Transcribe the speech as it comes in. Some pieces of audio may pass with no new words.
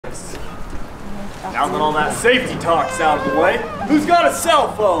Now that all that safety talk's out of the way, who's got a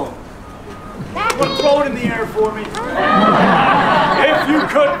cell phone? Want to throw it in the air for me? If you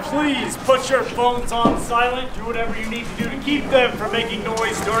could please put your phones on silent, do whatever you need to do to keep them from making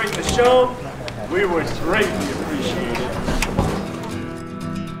noise during the show, we would greatly appreciate it.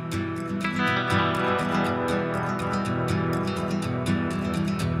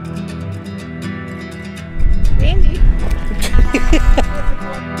 Randy.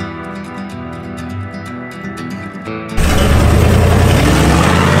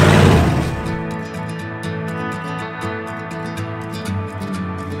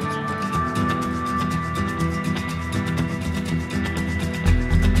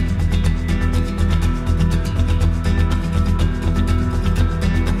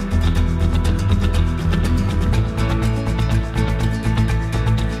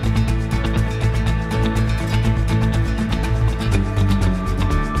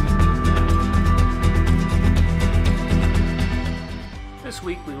 This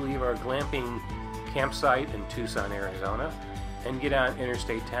week we leave our glamping campsite in Tucson, Arizona, and get on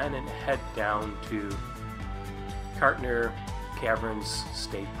Interstate 10 and head down to Kartchner Caverns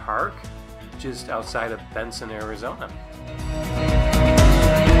State Park, just outside of Benson, Arizona.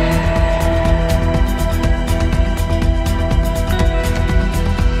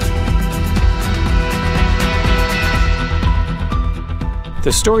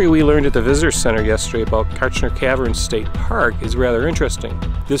 The story we learned at the Visitor Center yesterday about Kartchner Caverns State Park is rather interesting.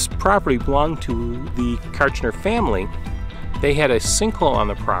 This property belonged to the Kartchner family. They had a sinkhole on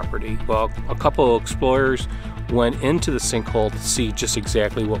the property. Well, a couple of explorers went into the sinkhole to see just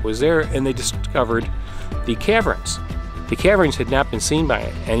exactly what was there, and they discovered the caverns. The caverns had not been seen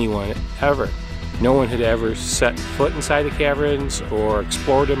by anyone ever. No one had ever set foot inside the caverns or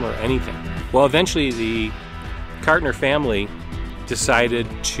explored them or anything. Well, eventually the Kartchner family decided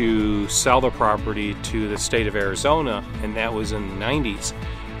to sell the property to the state of Arizona, and that was in the 90s.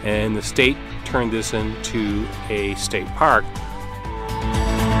 And the state turned this into a state park.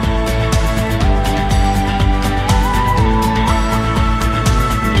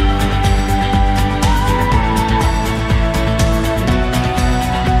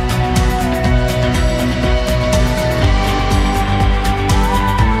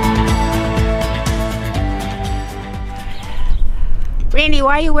 Randy,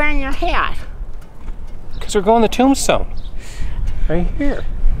 why are you wearing your hat? Because we're going to Tombstone, right here.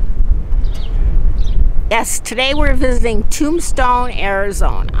 Yes, today we're visiting Tombstone,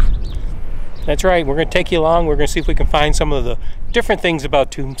 Arizona. That's right, we're going to take you along. We're going to see if we can find some of the different things about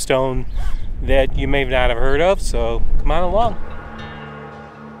Tombstone that you may not have heard of, so come on along.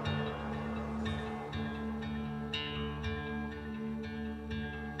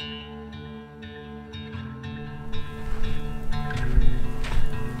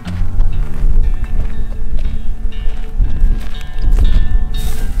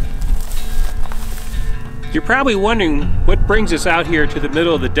 You're probably wondering what brings us out here to the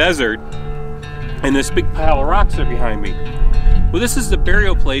middle of the desert and this big pile of rocks are behind me. Well, this is the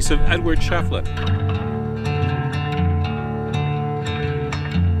burial place of Edward Shefflin.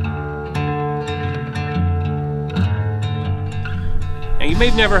 Now, you may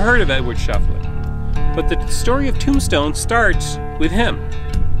have never heard of Edward Shefflin, but the story of Tombstone starts with him.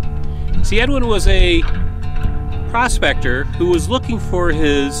 See, Edwin was a prospector who was looking for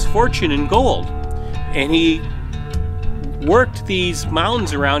his fortune in gold. And he worked these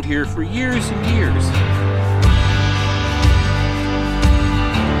mountains around here for years and years.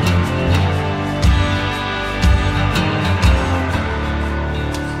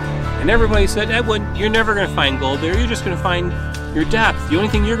 And everybody said, Edwin, you're never going to find gold there. You're just going to find your death. The only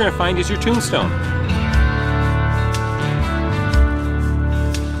thing you're going to find is your tombstone.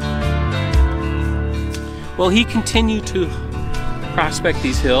 Well, he continued to prospect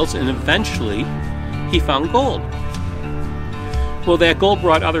these hills, and eventually he found gold. Well, that gold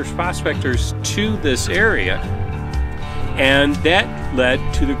brought other prospectors to this area, and that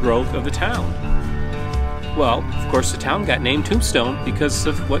led to the growth of the town. Well, of course, the town got named Tombstone because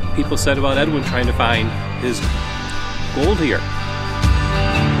of what people said about Edwin trying to find his gold here.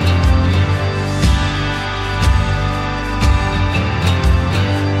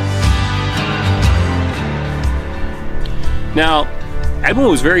 Now, Edwin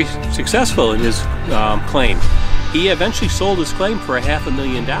was very successful in his claim. He eventually sold his claim for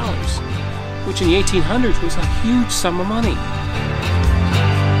 $500,000, which in the 1800s was a huge sum of money.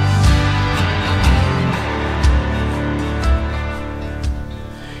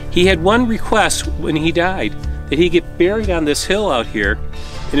 He had one request when he died, that he get buried on this hill out here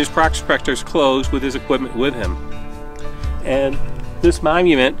in his prospector's clothes with his equipment with him. And this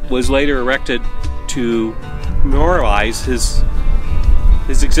monument was later erected to memorialize his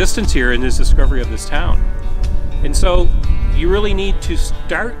existence here and his discovery of this town. And so you really need to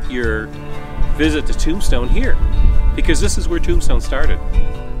start your visit to Tombstone here, because this is where Tombstone started.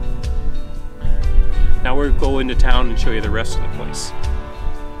 Now we'll go into town and show you the rest of the place.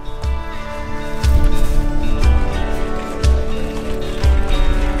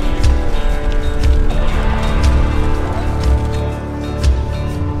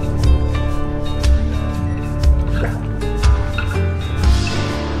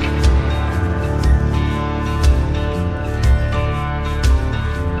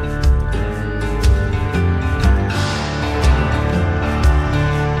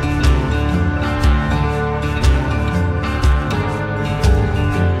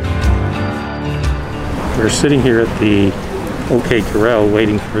 We're sitting here at the OK Corral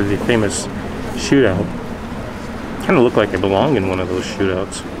waiting for the famous shootout. Kind of look like I belong in one of those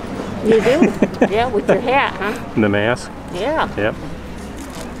shootouts. You do? Yeah, with your hat, huh? And the mask? Yeah. Yep.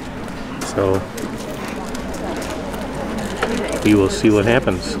 So we will see what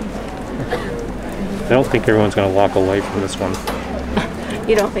happens. I don't think everyone's going to walk away from this one.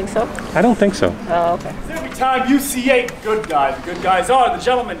 You don't think so? I don't think so. Oh, okay. Every time you see 8 good guys, the good guys are the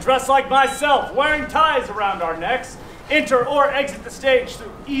gentlemen dressed like myself, wearing ties around our necks, enter or exit the stage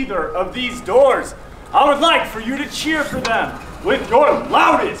through either of these doors. I would like for you to cheer for them with your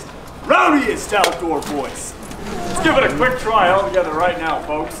loudest, rowdiest outdoor voice. Let's give it a quick try all together right now,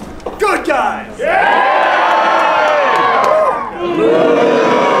 folks. Good guys!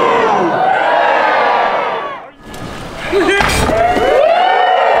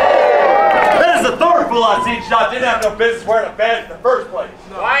 I seen shot didn't have no business wearing a badge in the first place.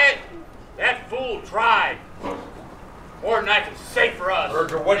 Quiet! That fool tried. More than I can say for us.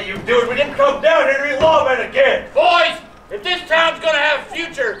 Virgil, what are you doing? We didn't come down here to be lawmen again. Boys, if this town's gonna have a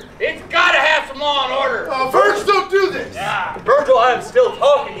future, it's gotta have some law and order. Virgil, don't do this. Yeah. Virgil, I am still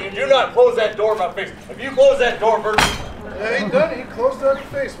talking to you. Do not close that door in my face. If you close that door, Virgil. I ain't done it. He closed out your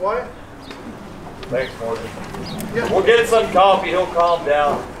face. Why? Thanks, Morgan. Yeah. We'll get some coffee. He'll calm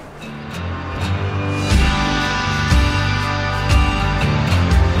down.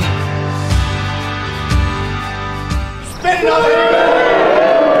 Spin it on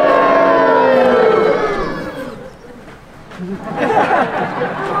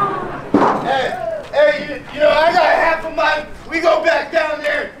Hey, you know, I got half of mine. We go back down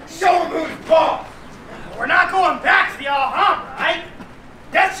there, show him who's boss. We're not going back to the Alhambra, right?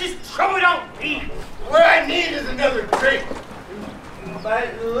 That's just trouble don't need. What I need is another drink. But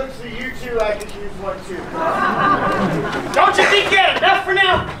it looks like you two, I could use one too. Don't you think you had enough for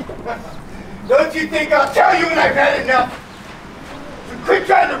now? Don't you think I'll tell you when I've had enough? So quit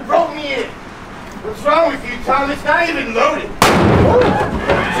trying to rope me in. What's wrong with you, Tom? It's not even loaded.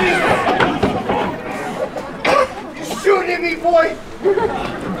 You shooting at me, boy?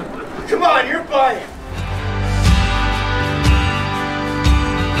 Come on, you're buying.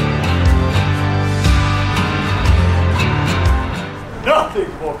 Nothing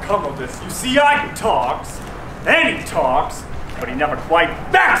will come of this. You see, Ike talks, and he talks, but he never quite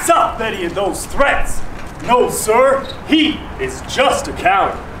backs up any of those threats. No, sir, he is just a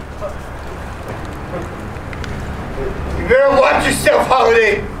coward. You better watch yourself,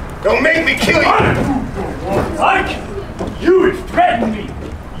 Holiday. Don't make me kill you. Ike, you threatened me.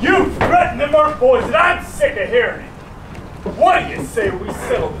 You threatened the Murph boys, and I'm sick of hearing it. What do you say we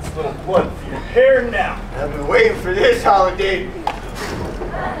settle this little blood feud here now? I've been waiting for this, Holiday.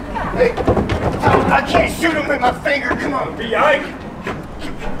 Hey, I can't shoot him with my finger. Come on. Be Ike.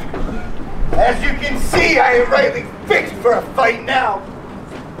 As you can see, I am rightly fixed for a fight now.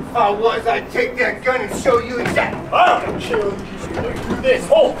 If I was, I'd take that gun and show you exactly. I'll kill you through this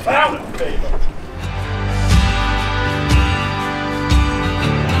whole town in favor.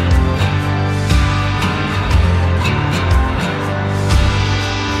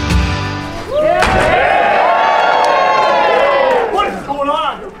 What is going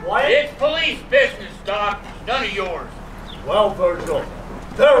on? You're quiet? It's police business, Doc. None of yours. Well, Virgil,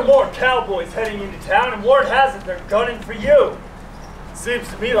 there are more cowboys heading into town, and word has it they're gunning for you. Seems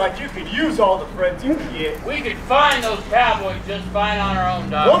to me like you could use all the friends you can get. We could find those cowboys just fine on our own,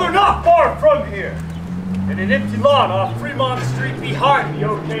 Doc. Well, they're not far from here. In an empty lot off Fremont Street behind the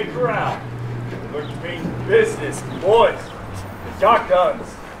OK Corral. We're doing business, boys. They've got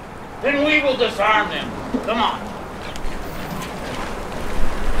guns. Then we will disarm them. Come on.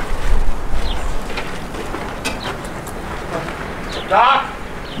 Doc,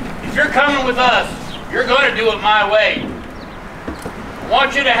 if you're coming with us, you're going to do it my way. I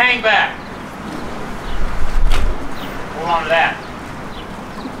want you to hang back. Hold on to that.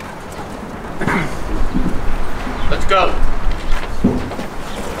 go.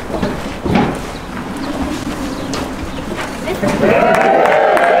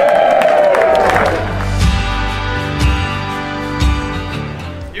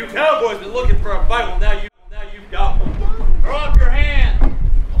 You cowboys been looking for a fight. Well, now you've got one. Throw up your hand.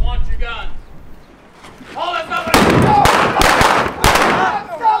 I want your gun. Hold it, somebody!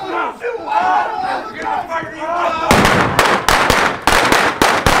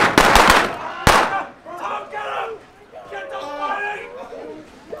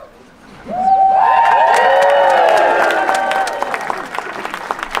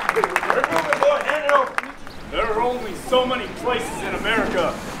 There are only so many places in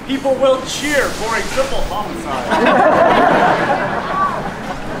America people will cheer for a triple homicide.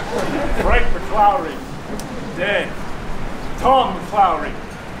 Frank McClowry, dead. Tom McClowry,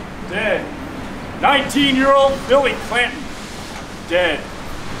 dead. 19-year-old Billy Clanton, dead.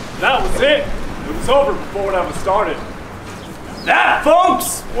 That was it. It was over before it ever started. That,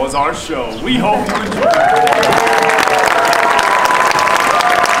 folks, was our show. We hope you enjoyed it.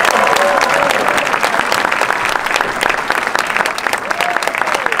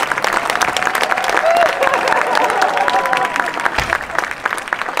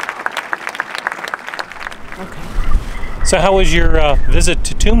 So how was your visit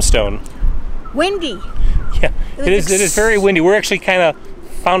to Tombstone? Windy. Yeah, it is very windy. We're actually kind of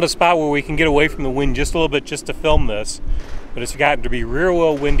found a spot where we can get away from the wind just a little bit just to film this. But it's gotten to be real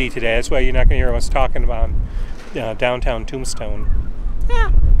well windy today. That's why you're not going to hear us talking about downtown Tombstone.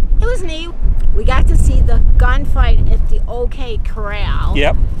 Yeah, it was neat. We got to see the gunfight at the OK Corral.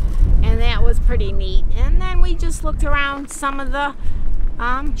 Yep. And that was pretty neat. And then we just looked around some of the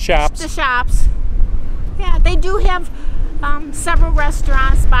shops. The shops. Yeah, they do have several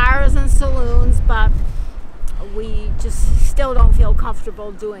restaurants, bars, and saloons, but we just still don't feel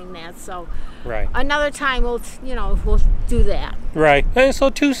comfortable doing that. So right. Another time we'll do that. Right. And so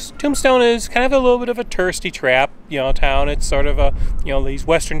Tombstone is kind of a little bit of a touristy trap, town. It's sort of a, these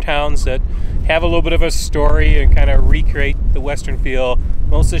western towns that have a little bit of a story and kind of recreate the western feel.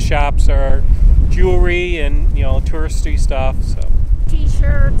 Most of the shops are jewelry and, touristy stuff. So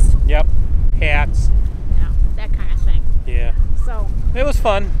T-shirts. Yep. Hats. That kind of thing. Yeah. So it was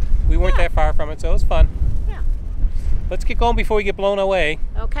fun. We weren't that far from it, so it was fun. Yeah. Let's get going before we get blown away.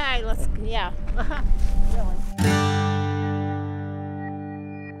 Okay, yeah. Really.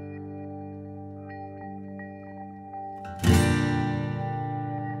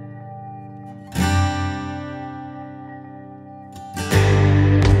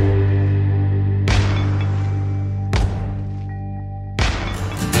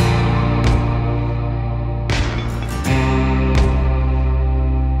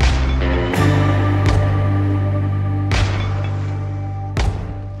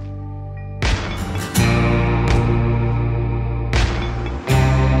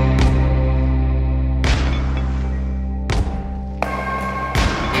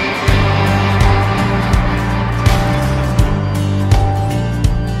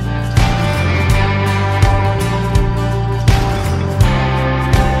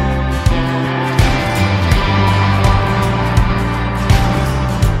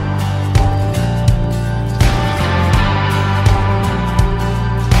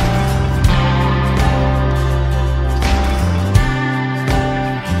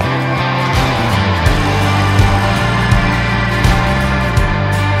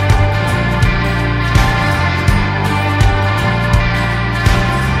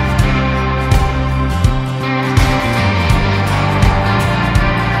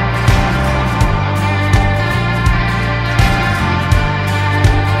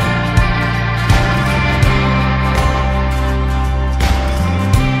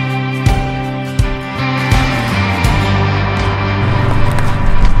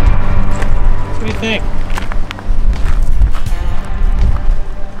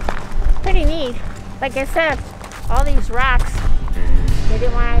 Pretty neat. Like I said, all these rocks, they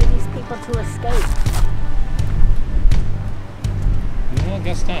didn't want these people to escape. No, I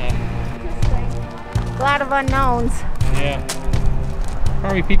guess not. A lot of unknowns. Yeah.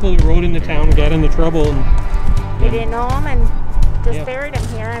 Probably people who rode into town and got into trouble. They didn't know them and just Yep. buried them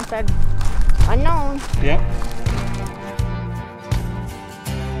here and said, unknown. Yep.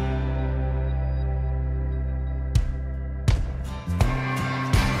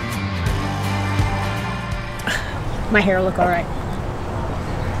 My hair look all right.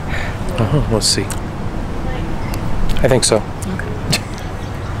 Let's see. I think so.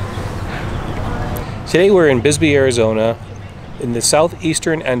 Today we're in Bisbee, Arizona, in the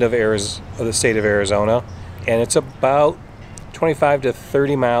southeastern end of the state of Arizona, and it's about 25 to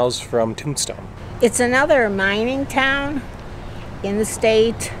 30 miles from Tombstone. It's another mining town in the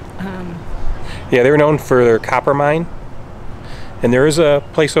state. Yeah, they're known for their copper mine. And there is a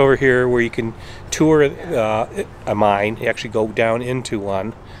place over here where you can tour a mine, you actually go down into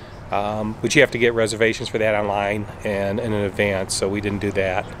one. But you have to get reservations for that online and in advance, so we didn't do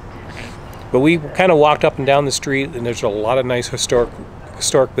that. But we kind of walked up and down the street, and there's a lot of nice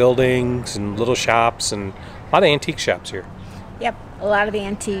historic buildings and little shops and a lot of antique shops here. Yep, a lot of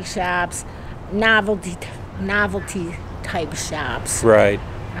antique shops, novelty type shops. Right.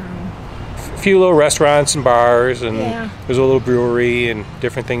 A few little restaurants and bars, and there's a little brewery and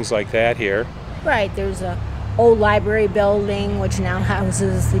different things like that here. Right, there's a old library building which now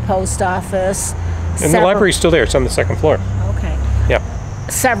houses the post office. And the library's still there, it's on the second floor. Okay. Yep.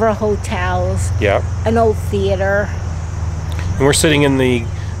 Several hotels. Yeah. An old theater. And we're sitting in the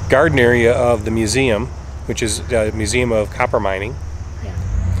garden area of the museum, which is a museum of copper mining. Yeah.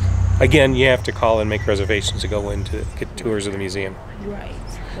 Again, you have to call and make reservations to go in to get tours of the museum. Right.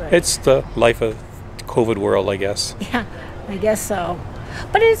 It's the life of the COVID world, I guess. Yeah, I guess so.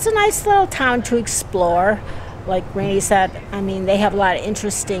 But it's a nice little town to explore. Like Rainey said, I mean, they have a lot of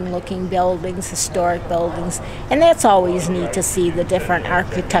interesting looking buildings, historic buildings, and that's always neat to see the different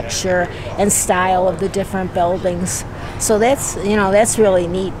architecture and style of the different buildings. So that's, you know, that's really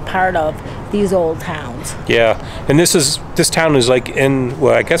neat part of these old towns. Yeah, and this town is like in,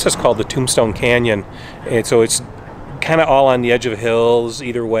 well, I guess it's called the Tombstone Canyon, and so it's kind of all on the edge of hills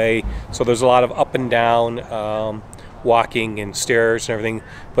either way, so there's a lot of up and down walking and stairs and everything,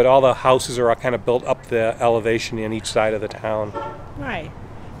 but all the houses are all kind of built up the elevation in each side of the town. Right.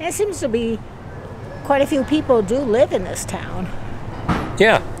 And it seems to be quite a few people do live in this town.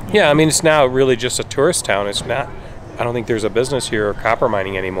 Yeah, I mean, it's now really just a tourist town. It's not, I don't think there's a business here or copper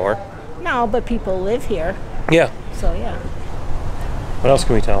mining anymore. No, but people live here. Yeah. So yeah. What else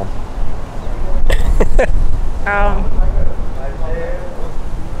can we tell them? I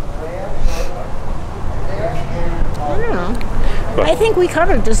don't know. I think we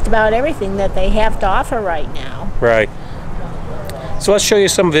covered just about everything that they have to offer right now. Right. So let's show you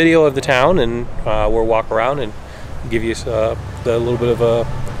some video of the town, and we'll walk around and give you a little bit of a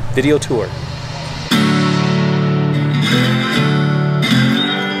video tour.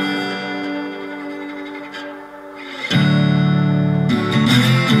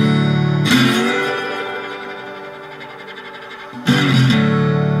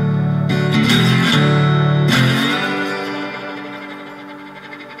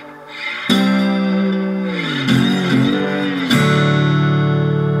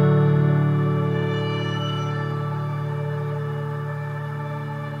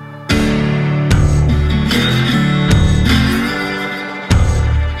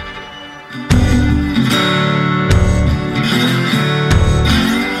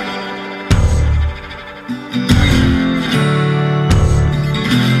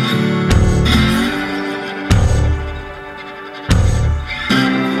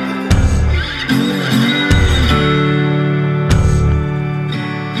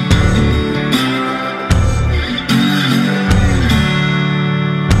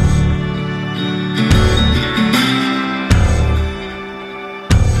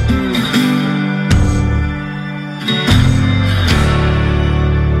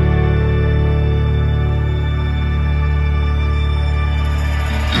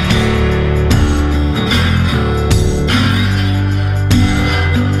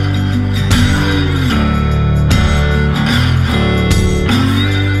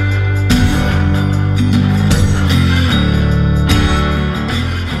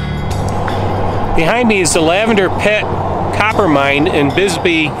 Behind me is the Lavender Pit copper mine in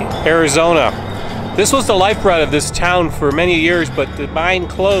Bisbee, Arizona. This was the lifeblood of this town for many years, but the mine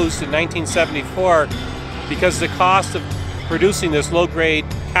closed in 1974 because the cost of producing this low-grade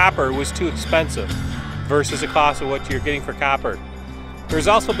copper was too expensive versus the cost of what you're getting for copper. There's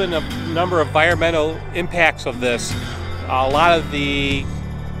also been a number of environmental impacts of this. A lot of the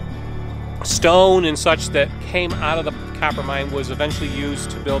stone and such that came out of the copper mine was eventually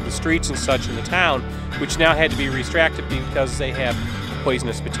used to build the streets and such in the town, which now had to be restricted because they have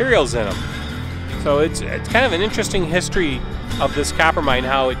poisonous materials in them. So it's kind of an interesting history of this copper mine,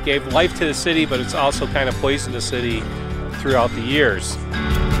 how it gave life to the city, but it's also kind of poisoned the city throughout the years.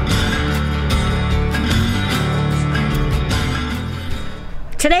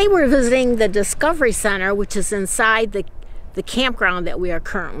 Today we're visiting the Discovery Center, which is inside the campground that we are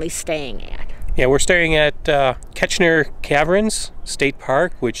currently staying at. Yeah, we're staying at Katchner Caverns State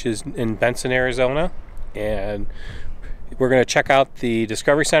Park, which is in Benson, Arizona, and we're going to check out the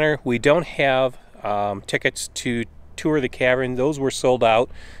Discovery Center. We don't have tickets to tour the cavern; those were sold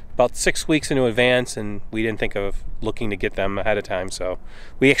out. about 6 weeks into advance, and we didn't think of looking to get them ahead of time, so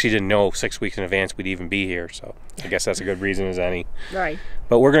we actually didn't know 6 weeks in advance we'd even be here, so I guess that's a good reason as any. Right.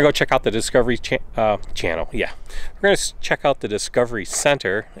 But we're going to go check out the Discovery Channel. Yeah. We're going to check out the Discovery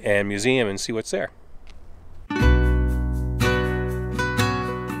Center and Museum and see what's there.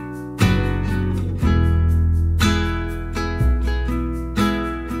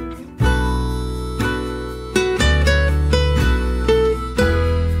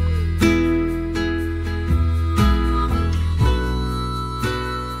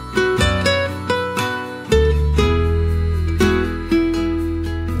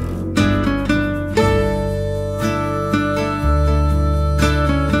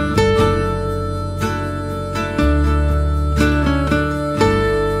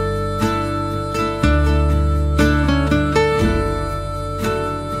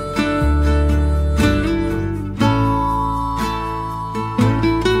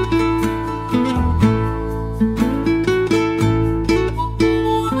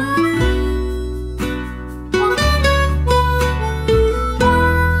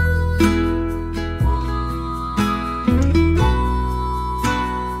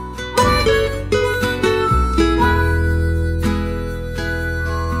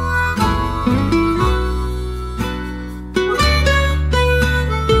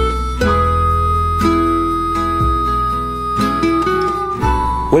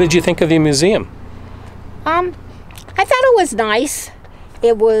 What did you think of the museum? I thought it was nice.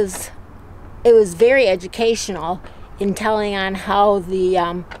 It was very educational in telling on how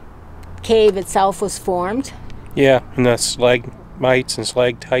the cave itself was formed. Yeah, and the stalagmites and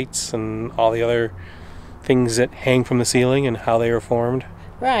stalactites and all the other things that hang from the ceiling and how they were formed.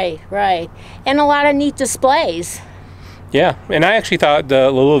 Right, right. And a lot of neat displays. Yeah, and I actually thought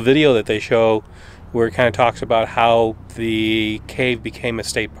the little video that they show where it kind of talks about how the cave became a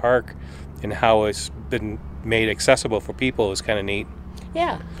state park and how it's been made accessible for people is kind of neat.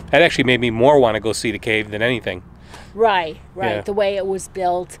 Yeah. That actually made me more want to go see the cave than anything. Right, right. Yeah. The way it was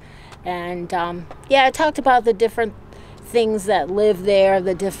built. And yeah, it talked about the different things that live there,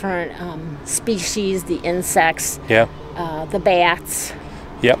 the different species, the insects, Yeah. The bats.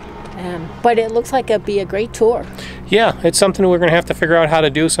 Yep. But it looks like it'd be a great tour. Yeah, it's something we're going to have to figure out how to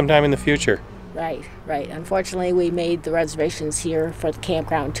do sometime in the future. Right, right. Unfortunately, we made the reservations here for the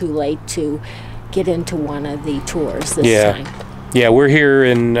campground too late to get into one of the tours this time. Yeah, we're here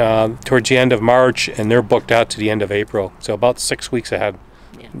in towards the end of March, and they're booked out to the end of April. So about 6 weeks ahead,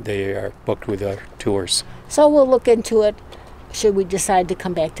 Yeah. they are booked with our tours. So we'll look into it should we decide to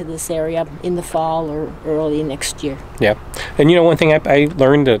come back to this area in the fall or early next year. Yeah, and you know, one thing I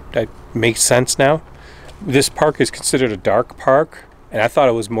learned that makes sense now, this park is considered a dark park, and I thought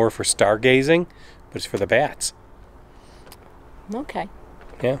it was more for stargazing, but it's for the bats. Okay.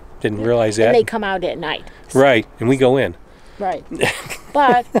 Yeah, didn't realize that. And they come out at night. Right, and we go in. Right.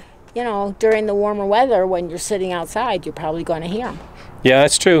 But, you know, during the warmer weather, when you're sitting outside, you're probably going to hear them. Yeah,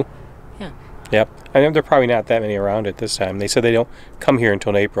 that's true. Yeah. Yep. I know there are probably not that many around at this time. They said they don't come here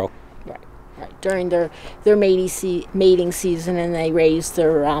until April. Right. Right. During their mating season, and they raise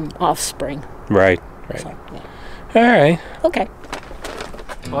their offspring. Right. Right. So, yeah. All right. Okay.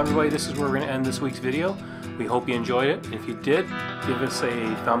 Well, everybody, this is where we're going to end this week's video. We hope you enjoyed it. If you did, give us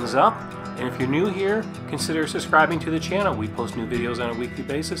a thumbs up. And if you're new here, consider subscribing to the channel. We post new videos on a weekly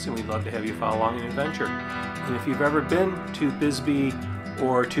basis, and we'd love to have you follow along in the adventure. And if you've ever been to Bisbee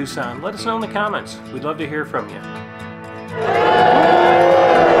or Tucson, let us know in the comments. We'd love to hear from you.